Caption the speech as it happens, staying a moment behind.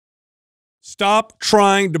Stop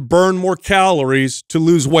trying to burn more calories to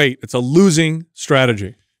lose weight. It's a losing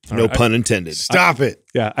strategy. No pun intended. Stop it.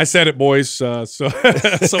 Yeah, I said it, boys. So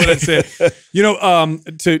that's it. You know,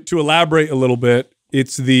 to elaborate a little bit,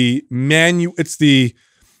 it's the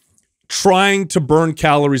trying to burn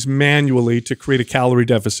calories manually to create a calorie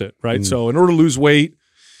deficit, right? So in order to lose weight,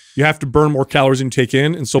 you have to burn more calories than you take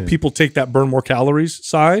in. And so people take that burn more calories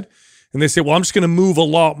side and they say, well, I'm just going to move a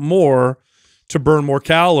lot more to burn more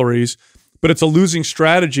calories. But it's a losing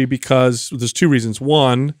strategy because there's two reasons.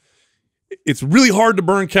 One, it's really hard to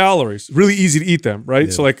burn calories, really easy to eat them,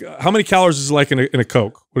 right? So like how many calories is it like in a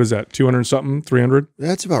Coke? What is that, 200 something, 300?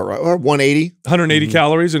 That's about right. Or 180. 180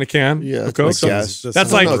 calories in a can of Coke? Yes.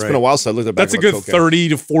 That's like, it's been a while since I looked at that's a good 30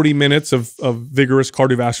 to 40 minutes of vigorous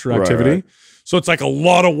cardiovascular activity. Right. So it's like a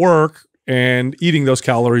lot of work, and eating those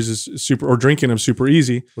calories is super, or drinking them super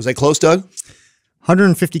easy. Was that close, Doug?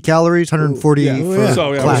 150 calories, 140 for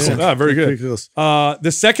classic. Very good.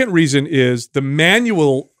 The second reason is the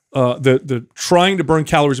manual, the trying to burn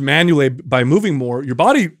calories manually by moving more. Your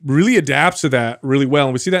body really adapts to that really well,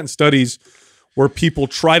 and we see that in studies where people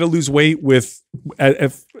try to lose weight with,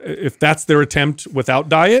 if that's their attempt without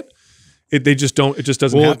diet. They just don't. It just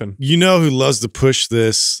doesn't happen. You know who loves to push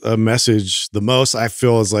this message the most? I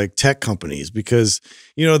feel is like tech companies, because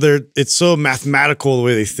you know it's so mathematical the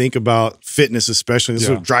way they think about fitness, especially. This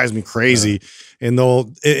is what drives me crazy. And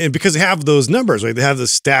and because they have those numbers, right? They have the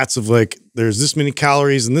stats of like there's this many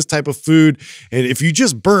calories in this type of food, and if you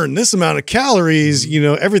just burn this amount of calories, you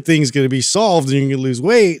know everything's going to be solved, and you're going to lose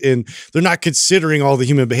weight. And they're not considering all the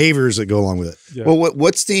human behaviors that go along with it. Yeah. Well,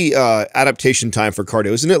 what's the adaptation time for cardio?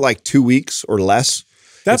 Isn't it like 2 weeks or less?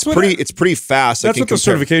 It's pretty fast. That's what the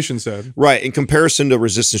certification said, right? In comparison to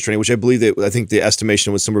resistance training, which I think the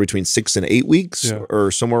estimation was somewhere between 6 and 8 weeks,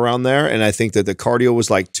 or somewhere around there. And I think that the cardio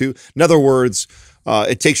was like 2. In other words,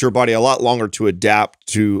 it takes your body a lot longer to adapt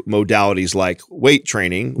to modalities like weight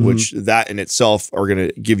training, which that in itself are going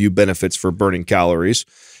to give you benefits for burning calories.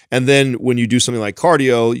 And then when you do something like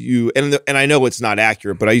cardio, and I know it's not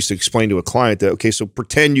accurate, but I used to explain to a client that, okay, so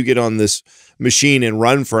pretend you get on this machine and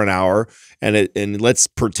run for an hour, and let's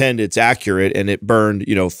pretend it's accurate and it burned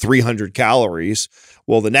 300 calories.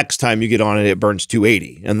 Well, the next time you get on it, it burns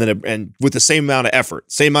 280, and then and with the same amount of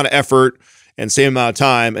effort and same amount of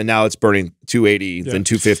time, and now it's burning 280, then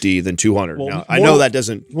 250, then 200. Well, now, I know that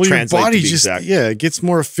doesn't translate your body to the exact. It gets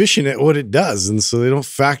more efficient at what it does, and so they don't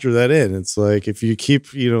factor that in. It's like if you keep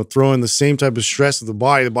throwing the same type of stress at the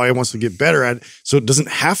body wants to get better at it, so it doesn't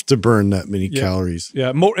have to burn that many calories.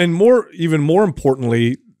 Yeah, even more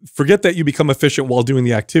importantly, forget that you become efficient while doing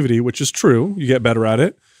the activity, which is true. You get better at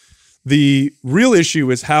it. The real issue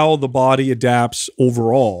is how the body adapts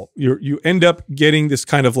overall. You end up getting this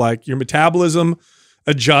kind of like your metabolism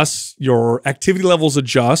adjusts, your activity levels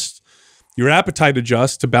adjust, your appetite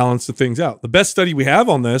adjusts to balance the things out. The best study we have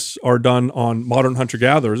on this are done on modern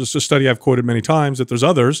hunter-gatherers. It's a study I've quoted many times, that there's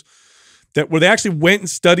others where they actually went and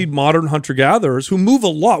studied modern hunter-gatherers who move a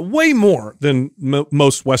lot, way more than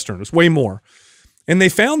most Westerners, way more. And they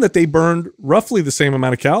found that they burned roughly the same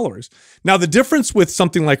amount of calories. Now, the difference with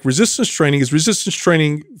something like resistance training is resistance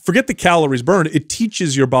training, forget the calories burned, it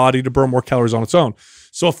teaches your body to burn more calories on its own.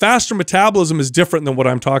 So a faster metabolism is different than what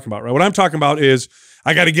I'm talking about, right? What I'm talking about is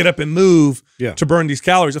I got to get up and move to burn these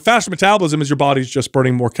calories. A faster metabolism is your body's just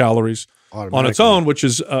burning more calories on its own, which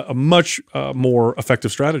is a much more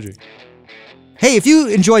effective strategy. Hey, if you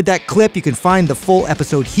enjoyed that clip, you can find the full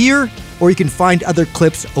episode here, or you can find other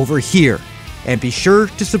clips over here. And be sure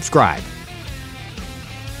to subscribe.